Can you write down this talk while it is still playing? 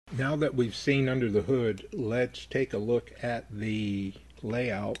Now that we've seen under the hood, let's take a look at the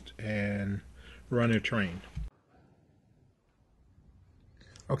layout and run a train.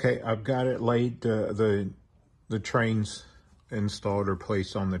 Okay, I've got it laid, the trains installed or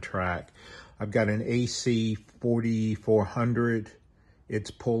placed on the track. I've got an AC 4400.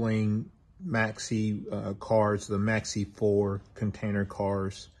 It's pulling Maxi cars, the Maxi 4 container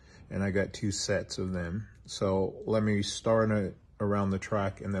cars, and I got 2 sets of them. So let me start around the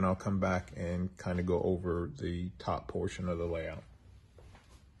track, and then I'll come back and kind of go over the top portion of the layout.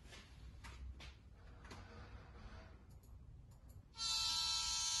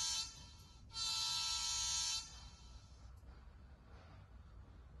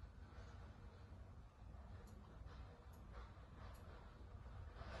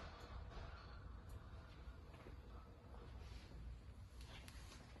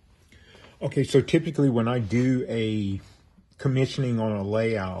 Okay, so typically when I do a commissioning on a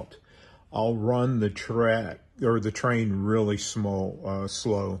layout, I'll run the track or the train really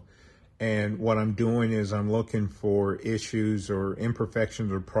slow. And what I'm doing is I'm looking for issues or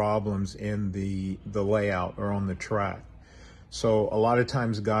imperfections or problems in the layout or on the track. So a lot of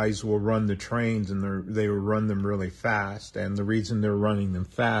times guys will run the trains and they will run them really fast. And the reason they're running them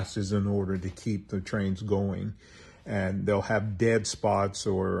fast is in order to keep the trains going. And they'll have dead spots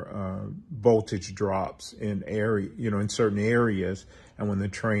or voltage drops in in certain areas. And when the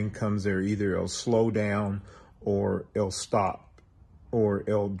train comes there, either it'll slow down or it'll stop, or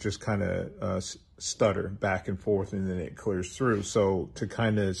it'll just kind of stutter back and forth, and then it clears through. So to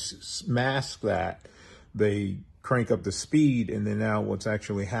kind of mask that, they crank up the speed, and then now what's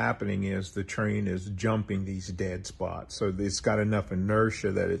actually happening is the train is jumping these dead spots. So it's got enough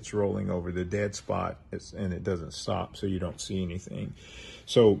inertia that it's rolling over the dead spot, and it doesn't stop, so you don't see anything.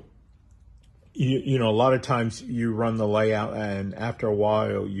 So you know, a lot of times you run the layout, and after a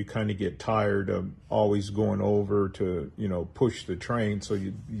while you kind of get tired of always going over to, you know, push the train. So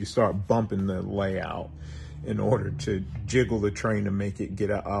you start bumping the layout in order to jiggle the train to make it get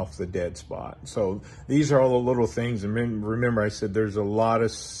off the dead spot. So these are all the little things. And remember, I said there's a lot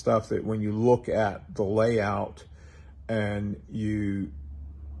of stuff that when you look at the layout and you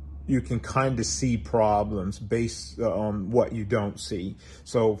can kind of see problems based on what you don't see.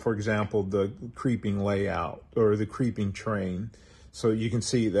 So for example, the creeping layout or the creeping train. So you can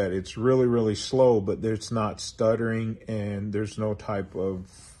see that it's really, really slow, but it's not stuttering, and there's no type of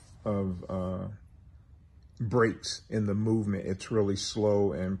breaks in the movement. It's really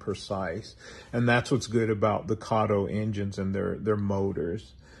slow and precise. And that's what's good about the Kato engines and their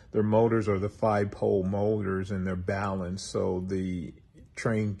motors. Their motors are the 5-pole motors, and they're balanced, so the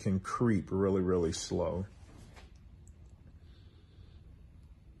train can creep really, really slow.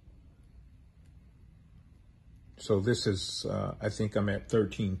 So this is, I think I'm at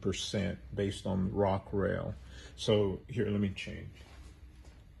 13% based on rock rail. So here, let me change.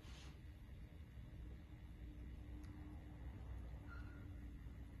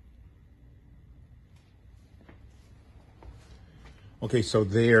 Okay, so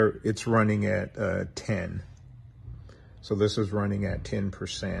there it's running at 10. So this is running at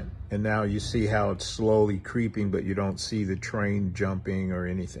 10%. And now you see how it's slowly creeping, but you don't see the train jumping or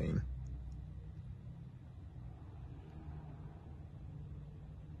anything.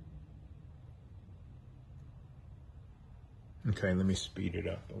 Okay, let me speed it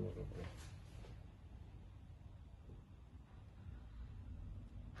up a little bit.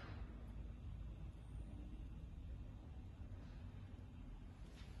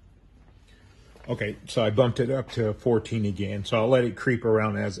 Okay, so I bumped it up to 14 again. So I'll let it creep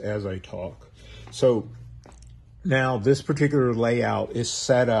around as I talk. So now this particular layout is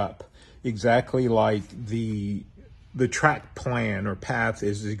set up exactly like the track plan or path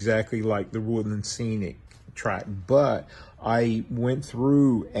is exactly like the Woodland Scenic track, but I went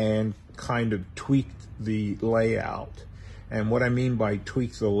through and kind of tweaked the layout. And what I mean by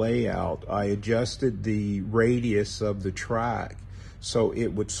tweak the layout, I adjusted the radius of the track so it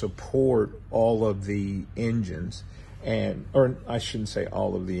would support all of the engines, or I shouldn't say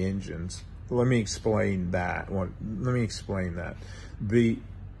all of the engines. Let me explain that.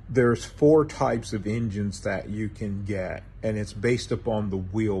 There's 4 types of engines that you can get, and it's based upon the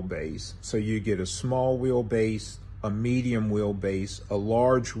wheelbase. So you get a small wheelbase, a medium wheelbase, a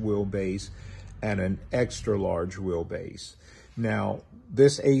large wheelbase, and an extra large wheelbase. Now,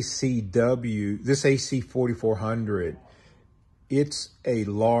 this AC 4400, it's a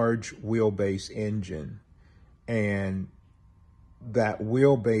large wheelbase engine, and that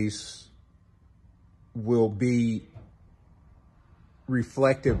wheelbase will be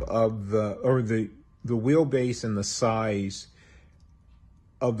reflective of the wheelbase and the size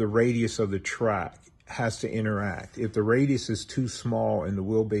of the radius of the track has to interact. If the radius is too small and the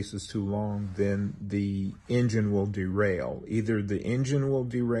wheelbase is too long, then the engine will derail. Either the engine will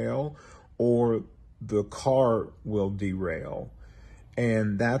derail or the car will derail.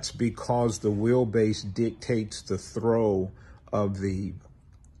 And that's because the wheelbase dictates the throw of the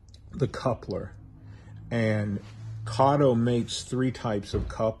coupler. And Kato makes 3 types of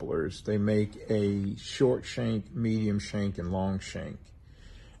couplers. They make a short shank, medium shank, and long shank.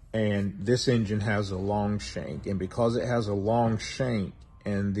 And this engine has a long shank. And because it has a long shank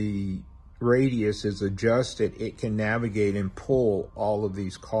and the radius is adjusted, it can navigate and pull all of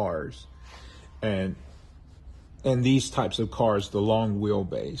these cars. And these types of cars, the long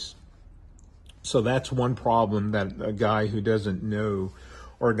wheelbase. So that's one problem that a guy who doesn't know,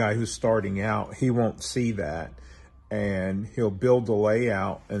 or a guy who's starting out, he won't see that. And he'll build the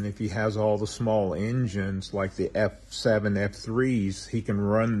layout, and if he has all the small engines like the F7, F3s, he can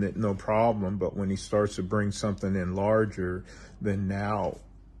run it no problem. But when he starts to bring something in larger, then now,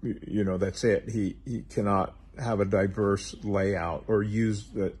 you know, that's it. He cannot have a diverse layout or use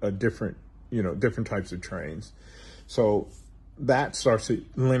a different, you know, different types of trains. So that starts to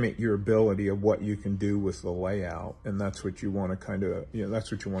limit your ability of what you can do with the layout, and that's what you want to kind of, you know,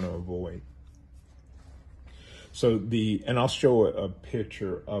 that's what you want to avoid. So and I'll show a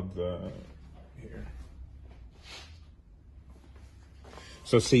picture of here.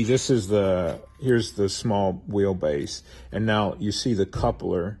 So see, here's the small wheelbase, and now you see the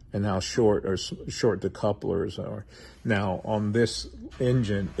coupler and how short the couplers are. Now on this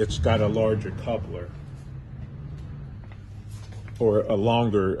engine, it's got a larger coupler, or a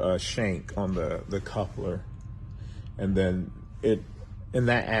longer shank on the coupler, and then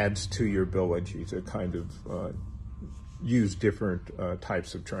that adds to your ability to kind of use different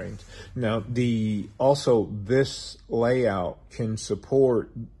types of trains. Now, also this layout can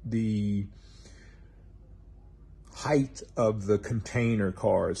support the height of the container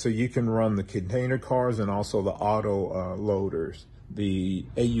cars. So you can run the container cars and also the auto loaders, the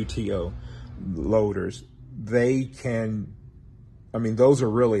AUTO loaders. They can, I mean, those are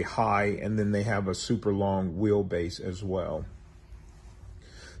really high, and then they have a super long wheelbase as well.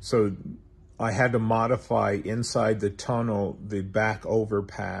 So I had to modify inside the tunnel, the back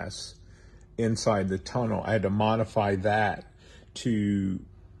overpass inside the tunnel. I had to modify that to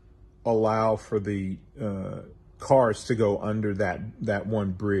allow for the cars to go under that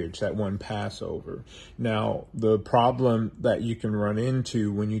one bridge, that one passover. Now, the problem that you can run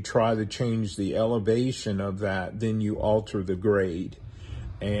into when you try to change the elevation of that, then you alter the grade.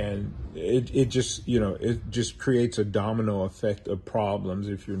 And it just, you know, it just creates a domino effect of problems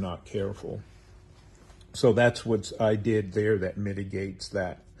if you're not careful. So that's what I did there that mitigates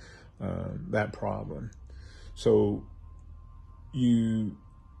that problem. So you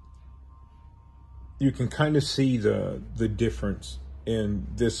can kind of see the difference in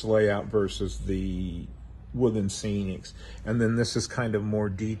this layout versus the Woodland Scenics. And then this is kind of more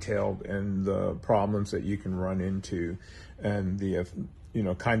detailed in the problems that you can run into and the, you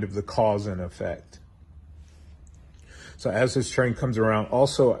know, kind of the cause and effect. So as this train comes around,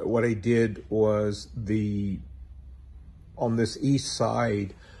 also what I did was on this east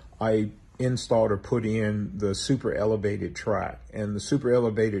side, I installed or put in the super elevated track. And the super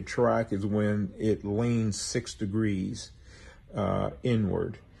elevated track is when it leans 6 degrees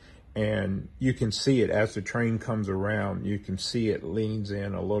inward. And you can see it as the train comes around, you can see it leans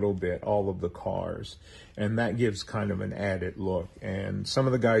in a little bit, all of the cars. And that gives kind of an added look. And some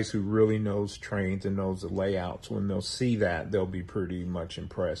of the guys who really knows trains and knows the layouts, when they'll see that, they'll be pretty much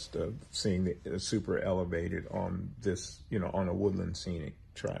impressed of seeing the super elevated on this, you know, on a Woodland Scenic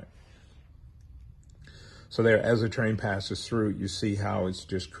track. So there, as the train passes through, you see how it's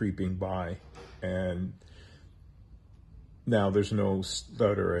just creeping by. And now there's no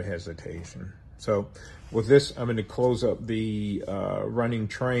stutter or hesitation. So with this, I'm going to close up the running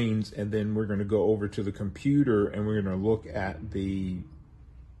trains, and then we're going to go over to the computer and we're going to look at the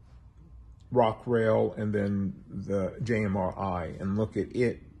rock rail and then the JMRI and look at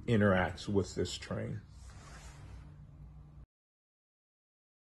it interacts with this train.